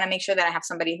 So I want to make sure that I have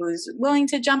somebody who's willing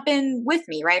to jump in with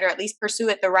me, right? Or at least pursue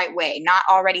it the right way, not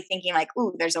already thinking like,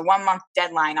 ooh, there's a 1 month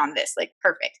deadline on this, like,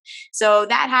 perfect. So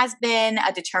that has been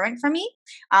a deterrent for me.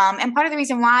 And part of the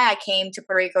reason why I came to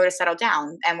Puerto Rico to settle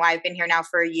down and why I've been here now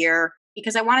for a year,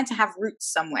 because I wanted to have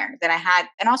roots somewhere that I had.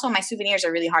 And also my souvenirs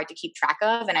are really hard to keep track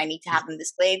of and I need to have them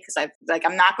displayed because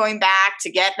I'm not going back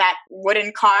to get that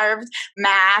wooden carved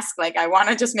mask. Like, I want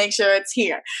to just make sure it's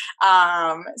here.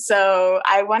 So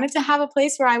I wanted to have a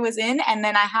place where I was in, and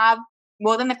then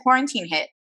then the quarantine hit.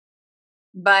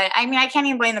 But I mean, I can't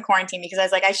even blame the quarantine because I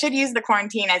was like, I should use the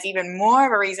quarantine as even more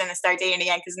of a reason to start dating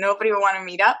again because nobody will want to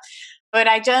meet up. But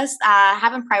I just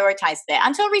haven't prioritized it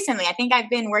until recently. I think I've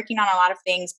been working on a lot of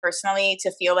things personally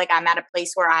to feel like I'm at a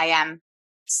place where I am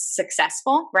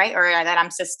successful, right? Or that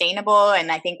I'm sustainable. And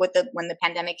I think when the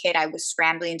pandemic hit, I was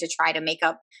scrambling to try to make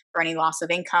up for any loss of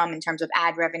income in terms of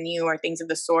ad revenue or things of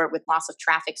the sort, with loss of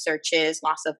traffic searches,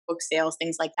 loss of book sales,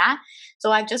 things like that.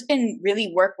 So I've just been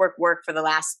really work for the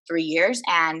last 3 years.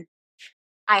 And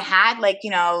I had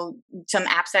some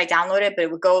apps that I downloaded, but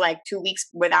it would go like 2 weeks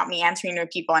without me answering to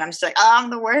people. And I'm just like, oh, I'm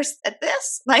the worst at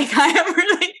this. Like, I am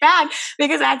really bad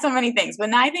because I had so many things. But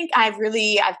now I think I've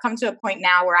come to a point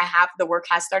now where the work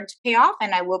has started to pay off,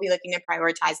 and I will be looking to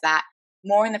prioritize that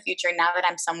more in the future now that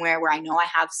I'm somewhere where I know I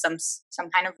have some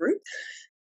kind of root.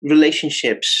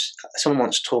 Relationships, someone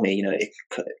once told me,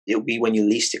 it'll be when you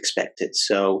least expect it.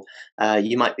 So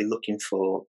you might be looking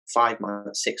for 5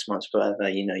 months, 6 months, whatever,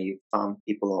 you found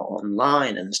people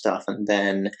online and stuff, and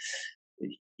then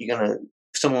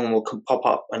someone will pop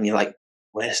up and you're like,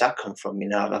 where does that come from?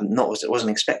 I wasn't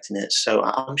expecting it. So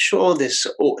I'm sure there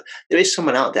is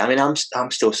someone out there. I mean,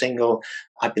 I'm still single.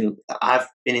 I've been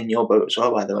in your boat as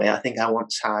well, by the way. I think I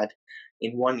once had,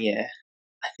 in 1 year,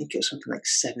 I think it was something like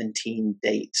 17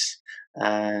 dates,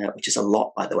 which is a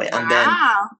lot, by the way. And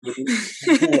wow.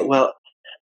 Then, well,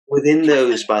 within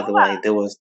those, by the way, there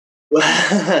was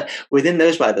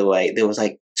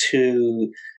like 2-3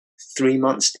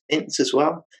 month stints as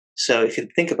well. So if you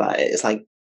think about it, it's like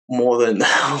more than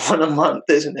one a month,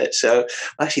 isn't it? So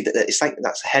actually, it's like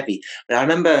that's heavy. But I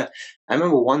remember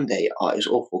one day, it was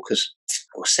awful because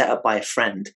I was set up by a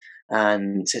friend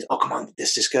and said, "Oh, come on,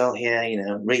 there's this girl here,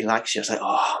 really likes you." I was like,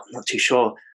 "Oh, I'm not too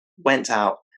sure." Went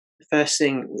out. The first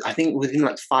thing, I think within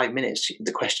like 5 minutes,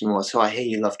 the question was, "So I hear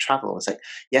you love travel." I was like,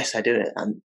 "Yes, I do it."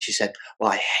 And she said,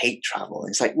 "Well, I hate travel." And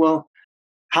it's like, well,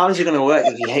 how is it going to work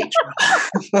if you hate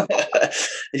travel?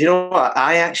 You know what?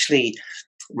 I actually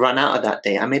ran out of that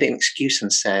day. I made an excuse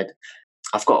and said,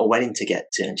 "I've got a wedding to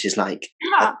get to." And she's like,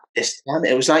 Yeah.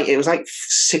 It was like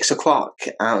 6 o'clock.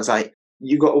 And I was like,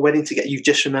 "You got a wedding to get? You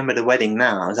just remembered a wedding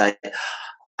now?" I was like,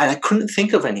 and I couldn't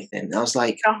think of anything. I was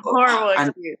like, A horrible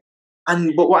excuse.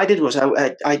 But what I did was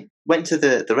I went to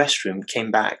the restroom,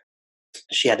 came back.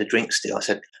 She had a drink still. I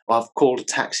said, "Well, I've called a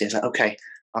taxi." I was like, "Okay,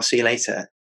 I'll see you later."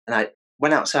 And I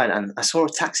went outside and I saw a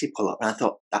taxi pull up and I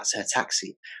thought, that's her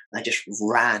taxi. And I just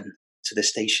ran to the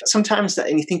station. Sometimes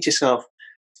and you think to yourself,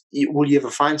 will you ever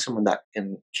find someone that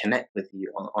can connect with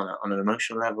you on an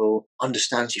emotional level,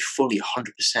 understands you fully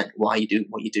 100% why you do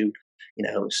what you do,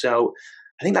 So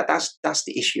I think that's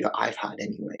the issue that I've had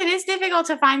anyway. It is difficult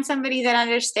to find somebody that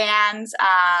understands.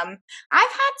 I've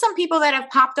had some people that have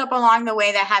popped up along the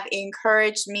way that have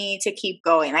encouraged me to keep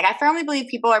going. Like, I firmly believe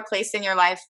people are placed in your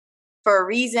life for a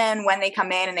reason when they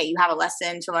come in, and that you have a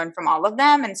lesson to learn from all of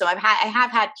them. And so I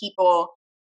have had people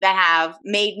that have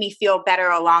made me feel better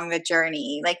along the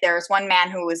journey. Like, there was one man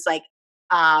who was like,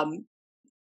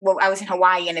 well, I was in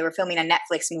Hawaii and they were filming a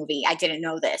Netflix movie. I didn't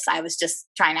know this. I was just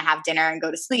trying to have dinner and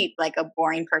go to sleep like a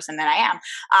boring person that I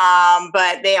am.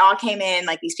 But they all came in,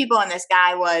 like these people, and this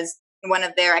guy was one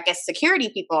of their, I guess, security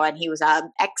people, and he was a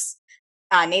ex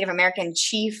Native American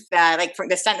chief, like from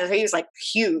the center. He was like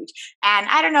huge. And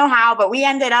I don't know how, but we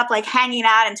ended up like hanging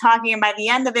out and talking. And by the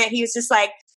end of it, he was just like,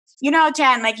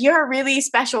 Jen, like you're a really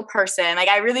special person. Like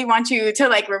I really want you to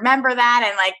like remember that,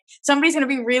 and like somebody's going to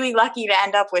be really lucky to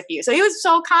end up with you. So he was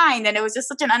so kind, and it was just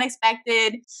such an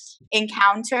unexpected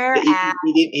encounter. And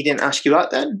He didn't ask you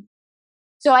out then?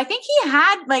 so I think he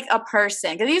had like a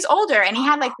person, because he's older and he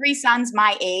had like 3 sons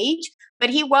my age, but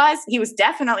he was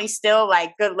definitely still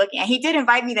like good looking. And he did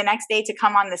invite me the next day to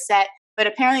come on the set, but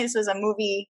apparently this was a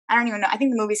movie. I don't even know. I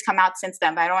think the movie's come out since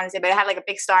then, but I don't want to say, but it had like a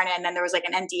big star in it, and then there was like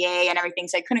an NDA and everything.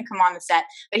 So I couldn't come on the set,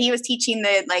 but he was teaching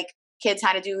the like kids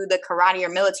how to do the karate or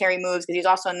military moves, because he was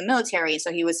also in the military.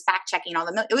 So he was fact checking all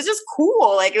it was just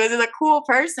cool. Like it was just a cool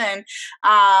person.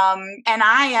 And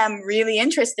I am really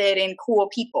interested in cool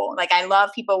people. Like I love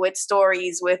people with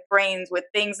stories, with brains, with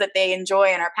things that they enjoy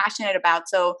and are passionate about.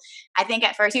 So I think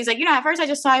at first he was like, at first I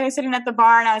just saw you sitting at the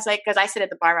bar, and I was like, because I sit at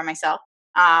the bar by myself.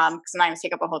 Because I'm not going to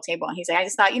take up a whole table. And he's like, I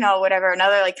just thought, whatever,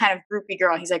 another like kind of groupie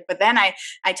girl. He's like, but then I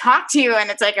talked to you and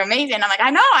it's like amazing. I'm like,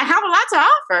 I know, I have a lot to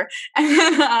offer.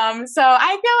 And so I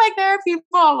feel like there are people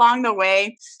along the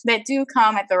way that do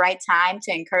come at the right time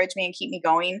to encourage me and keep me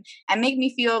going and make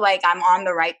me feel like I'm on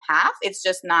the right path. It's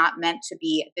just not meant to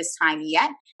be at this time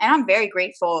yet. And I'm very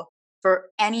grateful for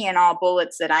any and all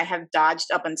bullets that I have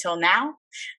dodged up until now.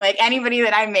 Like anybody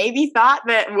that I maybe thought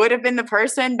that would have been the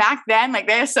person back then, like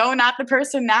they're so not the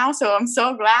person now. So I'm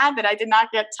so glad that I did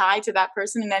not get tied to that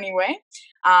person in any way.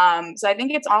 So I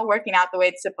think it's all working out the way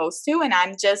it's supposed to. And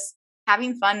I'm just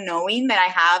having fun knowing that I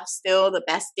have still the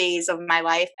best days of my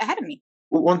life ahead of me.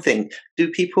 Well, one thing, do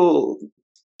people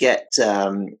get,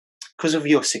 because of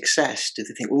your success, do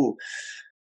they think, oh,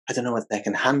 I don't know what they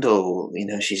can handle,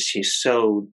 she's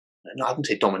so, no, I wouldn't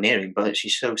say domineering, but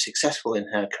she's so successful in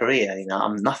her career.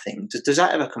 I'm nothing. Does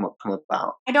that ever come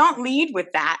about? I don't lead with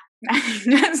that. I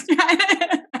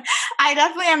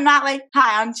definitely am not like,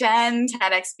 hi, I'm Jen,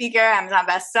 TEDx speaker, Amazon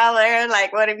bestseller.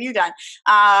 Like, what have you done?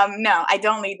 No, I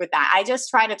don't lead with that. I just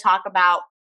try to talk about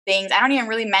things. I don't even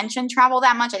really mention travel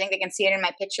that much. I think they can see it in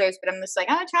my pictures, but I'm just like,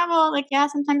 oh, travel. Like, yeah,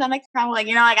 sometimes I like to travel. Like,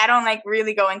 like I don't like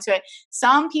really go into it.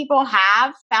 Some people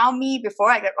have found me before.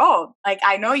 I go, oh, like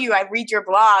I know you. I read your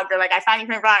blog, or like I found you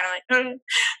from your blog. And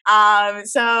I'm like,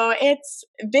 so it's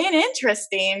been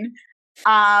interesting.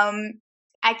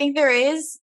 I think there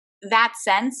is that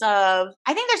sense of.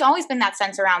 I think there's always been that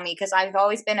sense around me because I've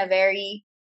always been a very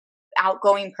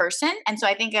outgoing person, and so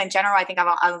I think in general, I think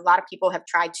a lot of people have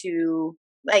tried to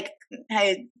like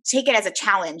take it as a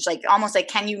challenge, like almost like,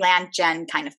 can you land Jen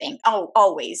kind of thing. Oh,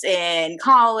 always in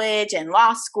college and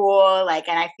law school. Like,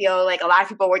 and I feel like a lot of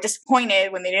people were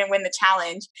disappointed when they didn't win the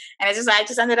challenge. And I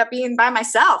just ended up being by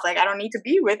myself. Like, I don't need to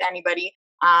be with anybody.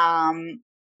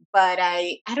 But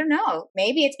I don't know,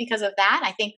 maybe it's because of that.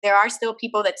 I think there are still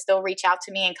people that still reach out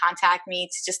to me and contact me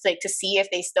to just like to see if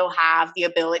they still have the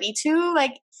ability to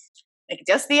like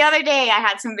just the other day, I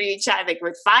had somebody chat like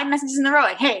with 5 messages in a row,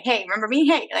 like, hey, remember me?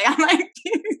 Hey, like I'm like,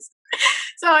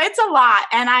 so it's a lot.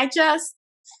 And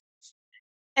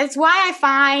it's why I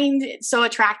find so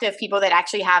attractive people that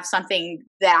actually have something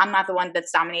that I'm not the one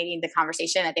that's dominating the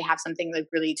conversation, that they have something like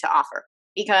really to offer.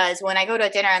 Because when I go to a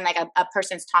dinner and like a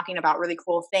person's talking about really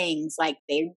cool things, like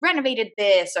they renovated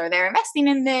this or they're investing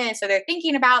in this or they're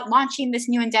thinking about launching this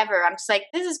new endeavor, I'm just like,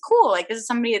 this is cool. Like this is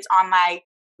somebody that's on my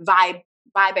vibe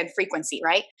and frequency,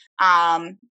 right?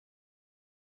 And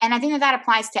I think that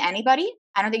applies to anybody.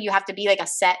 I don't think you have to be like a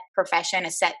set profession,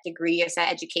 a set degree, a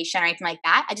set education or anything like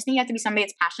that. I just think you have to be somebody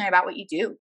that's passionate about what you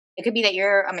do. It could be that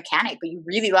you're a mechanic, but you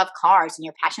really love cars and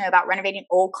you're passionate about renovating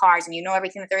old cars and you know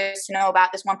everything that there is to know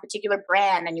about this one particular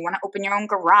brand and you want to open your own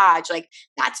garage. Like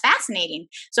that's fascinating.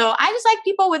 So I just like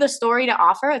people with a story to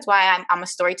offer. That's why I'm a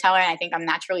storyteller and I think I'm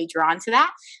naturally drawn to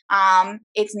that.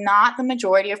 It's not the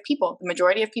majority of people. The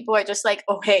majority of people are just like,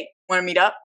 oh, hey, want to meet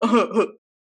up? And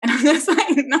I'm just like,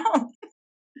 no.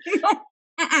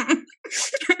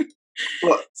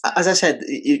 Well, as I said,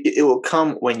 it will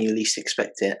come when you least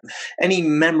expect it. Any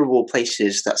memorable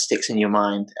places that sticks in your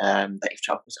mind that you've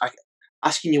traveled?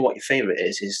 Asking you what your favorite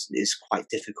is quite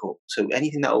difficult. So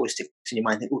anything that always sticks in your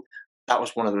mind, think, that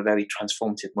was one of the very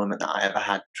transformative moments that I ever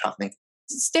had traveling.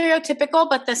 Stereotypical,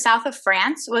 but the south of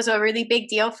France was a really big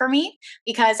deal for me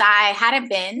because I hadn't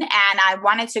been and I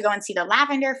wanted to go and see the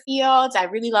lavender fields. I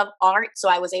really love art. So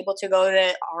I was able to go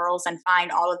to Arles and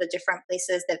find all of the different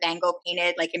places that Van Gogh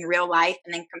painted like in real life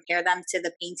and then compare them to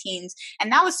the paintings.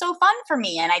 And that was so fun for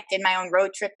me. And I did my own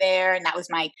road trip there. And that was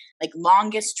my like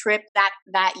longest trip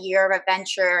that year of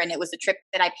adventure. And it was a trip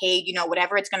that I paid,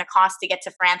 whatever it's going to cost to get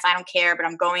to France. I don't care, but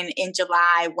I'm going in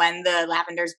July when the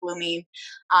lavender's blooming.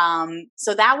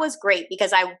 So that was great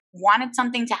because I wanted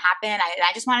something to happen.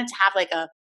 I just wanted to have like a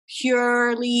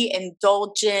purely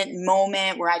indulgent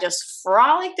moment where I just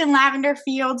frolicked in lavender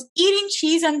fields, eating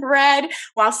cheese and bread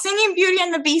while singing Beauty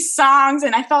and the Beast songs.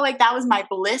 And I felt like that was my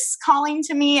bliss calling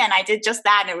to me. And I did just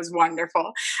that, and it was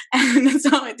wonderful. And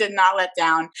so it did not let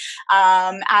down.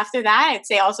 After that, I'd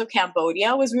say also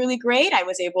Cambodia was really great. I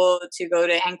was able to go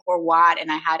to Angkor Wat,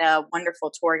 and I had a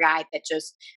wonderful tour guide that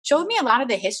just showed me a lot of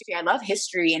the history. I love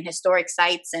history and historic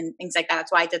sites and things like that.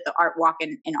 That's why I did the art walk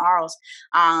in Arles.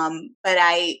 But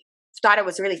I thought it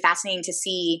was really fascinating to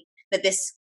see that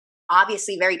this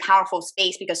obviously very powerful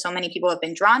space, because so many people have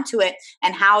been drawn to it,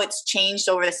 and how it's changed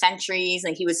over the centuries.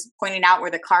 Like he was pointing out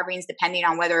where the carvings, depending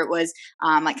on whether it was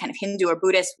like kind of Hindu or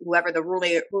Buddhist, whoever the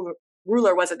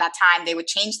ruler was at that time, they would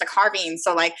change the carving.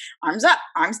 So like arms up,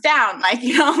 arms down, like,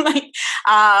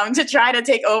 to try to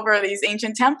take over these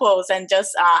ancient temples, and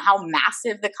just how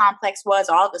massive the complex was,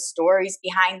 all the stories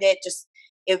behind it. Just,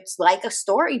 it's like a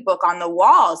storybook on the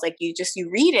walls. Like you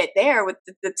read it there with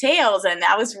the tales. And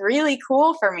that was really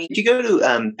cool for me. Did you go to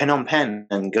Phnom Penh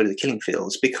and go to the Killing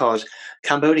Fields? Because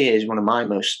Cambodia is one of my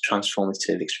most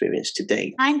transformative experiences to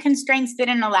date. Time constraints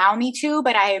didn't allow me to,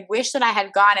 but I wish that I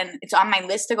had gone, and it's on my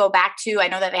list to go back to. I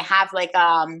know that they have like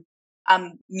a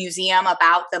museum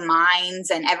about the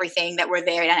mines and everything that were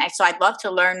there. And so I'd love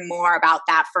to learn more about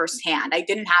that firsthand. I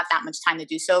didn't have that much time to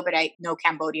do so, but I know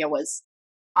Cambodia was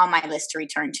on my list to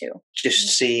return to. Just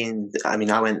seeing, I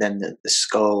went then the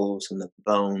skulls and the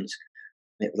bones,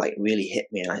 and it like really hit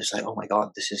me, and I was like, oh my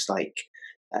God, this is like,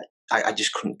 I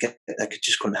just couldn't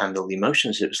couldn't handle the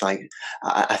emotions. It was like,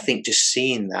 I think just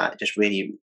seeing that just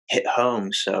really hit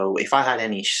home. So if I had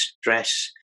any stress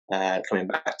coming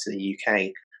back to the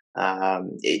UK,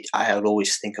 I would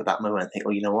always think of that moment and think,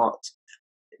 oh, you know what?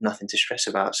 Nothing to stress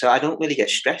about. So I don't really get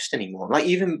stressed anymore. Like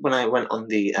even when I went on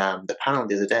the panel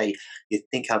the other day, you'd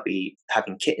think I'd be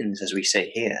having kittens, as we say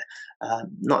here.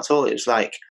 Not at all. It was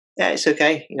like, yeah, it's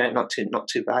okay. Not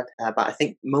too bad. But I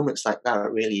think moments like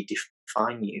that really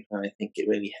define you, and I think it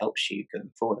really helps you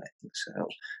going forward. I think so.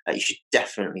 You should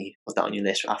definitely put that on your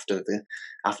list after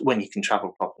when you can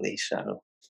travel properly. So.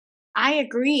 I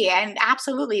agree. And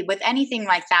absolutely, with anything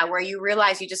like that, where you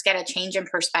realize you just get a change in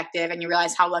perspective and you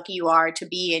realize how lucky you are to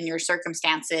be in your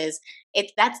circumstances,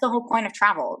 that's the whole point of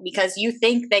travel, because you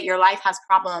think that your life has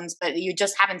problems, but you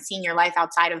just haven't seen your life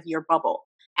outside of your bubble.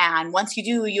 And once you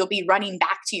do, you'll be running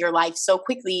back to your life so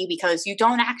quickly because you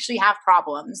don't actually have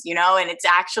problems, and it's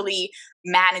actually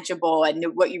manageable, and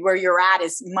where you're at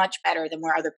is much better than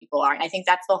where other people are. And I think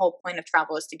that's the whole point of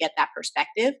travel, is to get that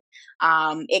perspective.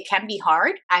 It can be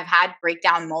hard. I've had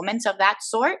breakdown moments of that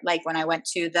sort, like when I went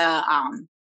to the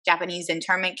Japanese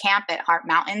internment camp at Heart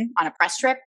Mountain on a press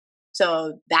trip.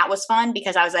 So that was fun,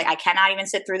 because I was like, I cannot even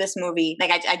sit through this movie.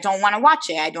 Like, I don't want to watch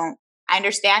it. I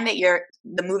understand that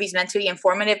the movie's meant to be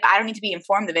informative, but I don't need to be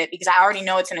informed of it, because I already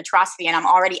know it's an atrocity and I'm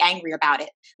already angry about it.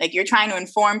 Like, you're trying to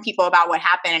inform people about what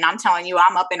happened, and I'm telling you,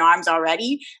 I'm up in arms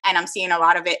already. And I'm seeing a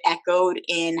lot of it echoed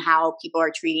in how people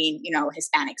are treating,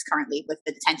 Hispanics currently with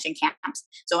the detention camps.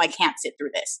 So I can't sit through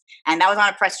this. And that was on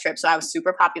a press trip. So I was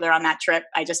super popular on that trip.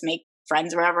 I just make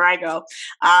friends wherever I go.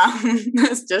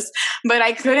 But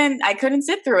I couldn't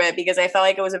sit through it, because I felt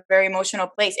like it was a very emotional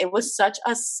place. It was such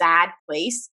a sad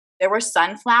place. There were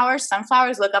sunflowers.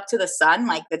 Sunflowers look up to the sun.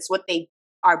 Like, that's what they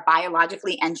are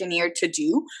biologically engineered to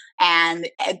do. And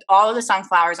all of the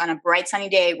sunflowers on a bright sunny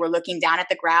day were looking down at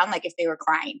the ground like if they were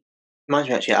crying. Reminds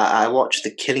me, actually, I watched The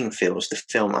Killing Fields, the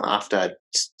film, after I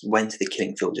went to the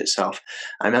Killing Fields itself.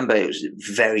 I remember it was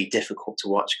very difficult to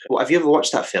watch. Have you ever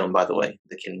watched that film, by the way,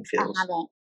 The Killing Fields? I haven't.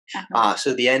 Uh-huh.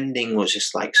 So the ending was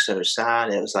just like so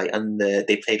sad. It was like, and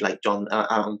they played like John.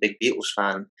 I'm a big Beatles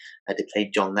fan. They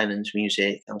played John Lennon's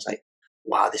music. I was like,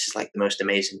 wow, this is like the most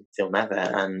amazing film ever.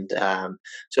 And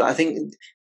so I think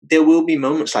there will be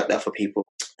moments like that for people.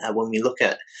 When we look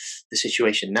at the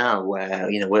situation now, where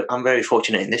I'm very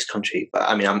fortunate in this country, but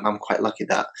I'm quite lucky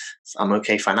that I'm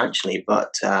okay financially.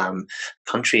 But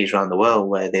countries around the world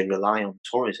where they rely on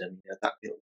tourism, that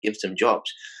gives them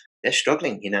jobs, they're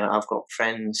struggling. I've got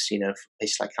friends,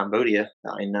 places like Cambodia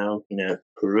that I know,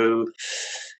 Peru,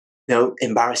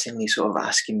 embarrassingly sort of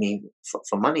asking me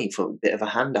for money, for a bit of a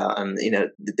handout. And,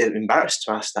 they're embarrassed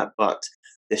to ask that, but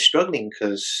they're struggling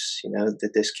because,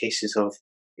 there's cases of,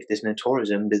 if there's no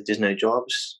tourism, there's no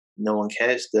jobs, no one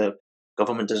cares, the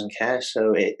government doesn't care.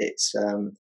 So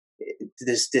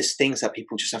there's things that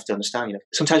people just have to understand.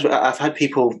 Sometimes I've had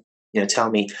people, tell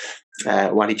me,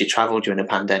 why did you travel during the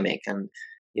pandemic? And,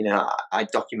 I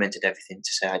documented everything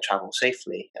to say I traveled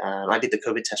safely. I did the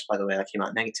COVID test, by the way. I came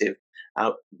out negative.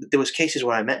 There was cases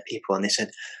where I met people and they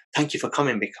said, thank you for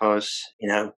coming, because,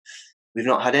 we've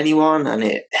not had anyone, and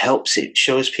it helps. It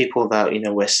shows people that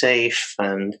we're safe,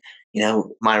 and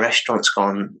my restaurant's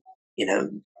gone.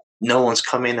 No one's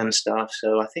coming and stuff.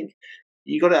 So I think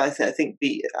you got to. I think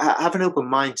have an open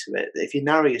mind to it. If you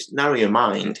narrow your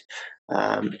mind,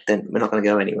 then we're not going to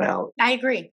go anywhere else. I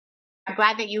agree. I'm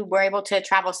glad that you were able to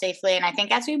travel safely. And I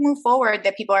think as we move forward,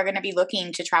 that people are going to be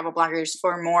looking to travel bloggers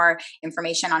for more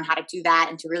information on how to do that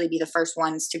and to really be the first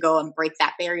ones to go and break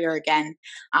that barrier again.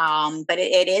 But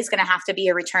it is going to have to be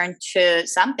a return to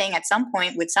something at some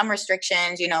point with some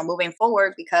restrictions, moving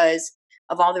forward because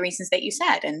of all the reasons that you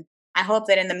said. And I hope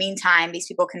that in the meantime, these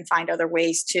people can find other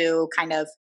ways to kind of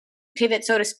pivot,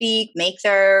 so to speak, make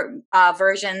their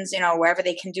versions, wherever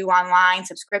they can do online,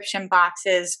 subscription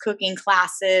boxes, cooking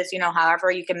classes, however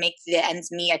you can make the ends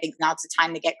meet. I think now it's the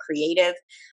time to get creative.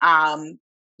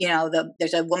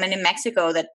 There's a woman in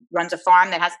Mexico that runs a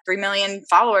farm that has 3 million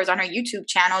followers on her YouTube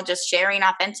channel, just sharing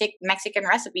authentic Mexican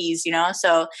recipes,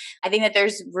 So I think that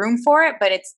there's room for it,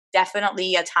 but it's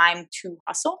definitely a time to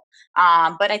hustle.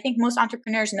 But I think most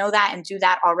entrepreneurs know that and do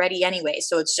that already anyway.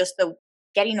 So it's just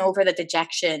getting over the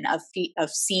dejection of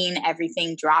seeing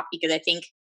everything drop, because I think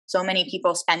so many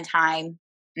people spend time,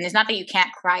 and it's not that you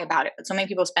can't cry about it, but so many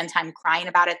people spend time crying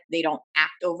about it. They don't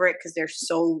act over it because they're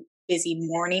so busy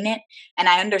mourning it. And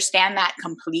I understand that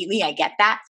completely. I get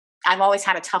that. I've always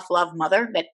had a tough love mother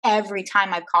that every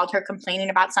time I've called her complaining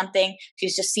about something,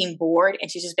 she's just seemed bored and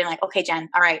she's just been like, okay, Jen,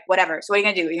 all right, whatever. So what are you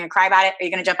going to do? Are you going to cry about it? Are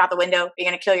you going to jump out the window? Are you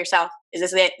going to kill yourself? Is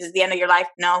this it? Is this the end of your life?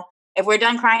 No. If we're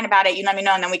done crying about it, you let me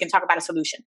know, and then we can talk about a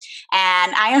solution.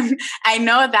 And I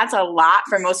know that's a lot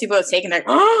for most people to take, and they're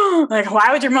like, why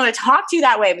would your mother talk to you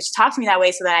that way? But she talks to me that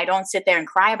way so that I don't sit there and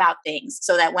cry about things,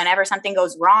 so that whenever something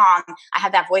goes wrong, I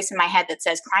have that voice in my head that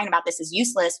says, crying about this is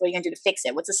useless. What are you going to do to fix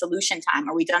it? What's the solution time?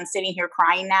 Are we done sitting here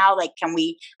crying now? Like, can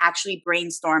we actually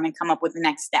brainstorm and come up with the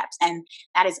next steps? And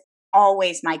that is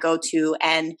always my go-to.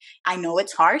 And I know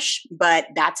it's harsh, but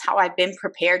that's how I've been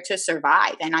prepared to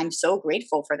survive. And I'm so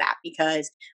grateful for that, because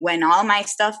when all my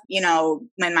stuff, when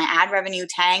my ad revenue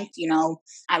tanked,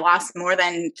 I lost more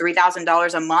than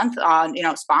 $3,000 a month on,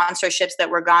 sponsorships that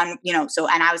were gone, so,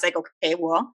 and I was like, okay,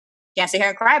 well, can't sit here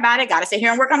and cry about it. Got to sit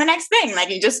here and work on the next thing. Like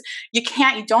you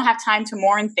don't have time to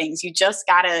mourn things. You just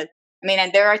gotta,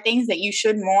 and there are things that you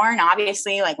should mourn,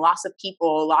 obviously, like loss of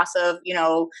people, loss of,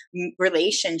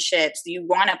 relationships. You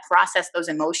want to process those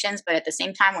emotions, but at the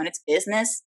same time, when it's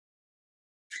business,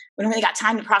 we don't really got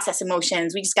time to process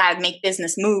emotions. We just got to make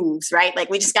business moves, right?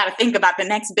 Like we just got to think about the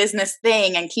next business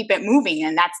thing and keep it moving.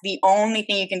 And that's the only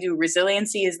thing you can do.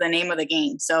 Resiliency is the name of the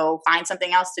game. So find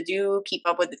something else to do, keep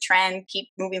up with the trend, keep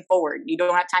moving forward. You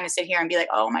don't have time to sit here and be like,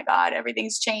 oh my God,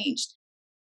 everything's changed.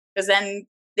 Because then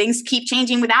things keep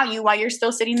changing without you while you're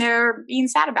still sitting there being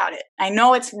sad about it. I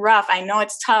know it's rough. I know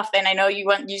it's tough. And I know you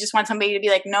just want somebody to be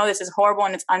like, no, this is horrible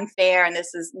and it's unfair. And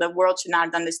the world should not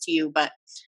have done this to you. But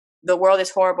the world is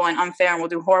horrible and unfair and will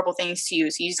do horrible things to you.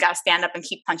 So you just got to stand up and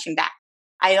keep punching back.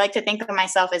 I like to think of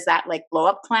myself as that like blow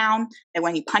up clown that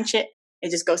when you punch it,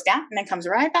 it just goes down and then comes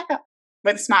right back up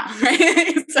with a smile.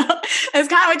 Right? So that's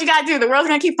kind of what you got to do. The world's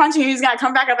going to keep punching you. You just got to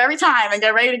come back up every time and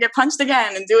get ready to get punched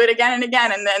again and do it again and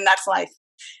again. And then that's life.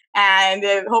 And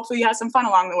hopefully you have some fun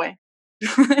along the way.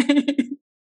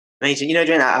 Amazing.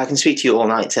 Jen, I can speak to you all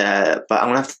night, but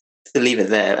I'm going to have to leave it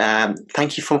there.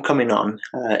 Thank you for coming on.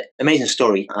 Amazing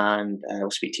story, and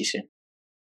we'll speak to you soon.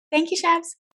 Thank you,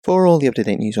 Shabs. For all the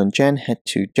up-to-date news on Jen, head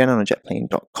to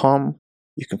jenonajetplane.com.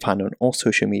 You can find her on all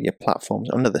social media platforms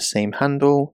under the same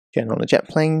handle, Jen on a Jet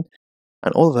Plane,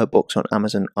 and all of her books on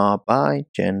Amazon are by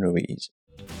Jen Ruiz.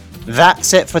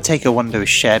 That's it for Take a Wonder with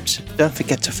Shebs. Don't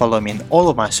forget to follow me on all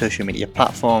of my social media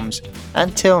platforms.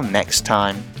 Until next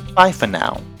time, bye for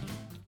now.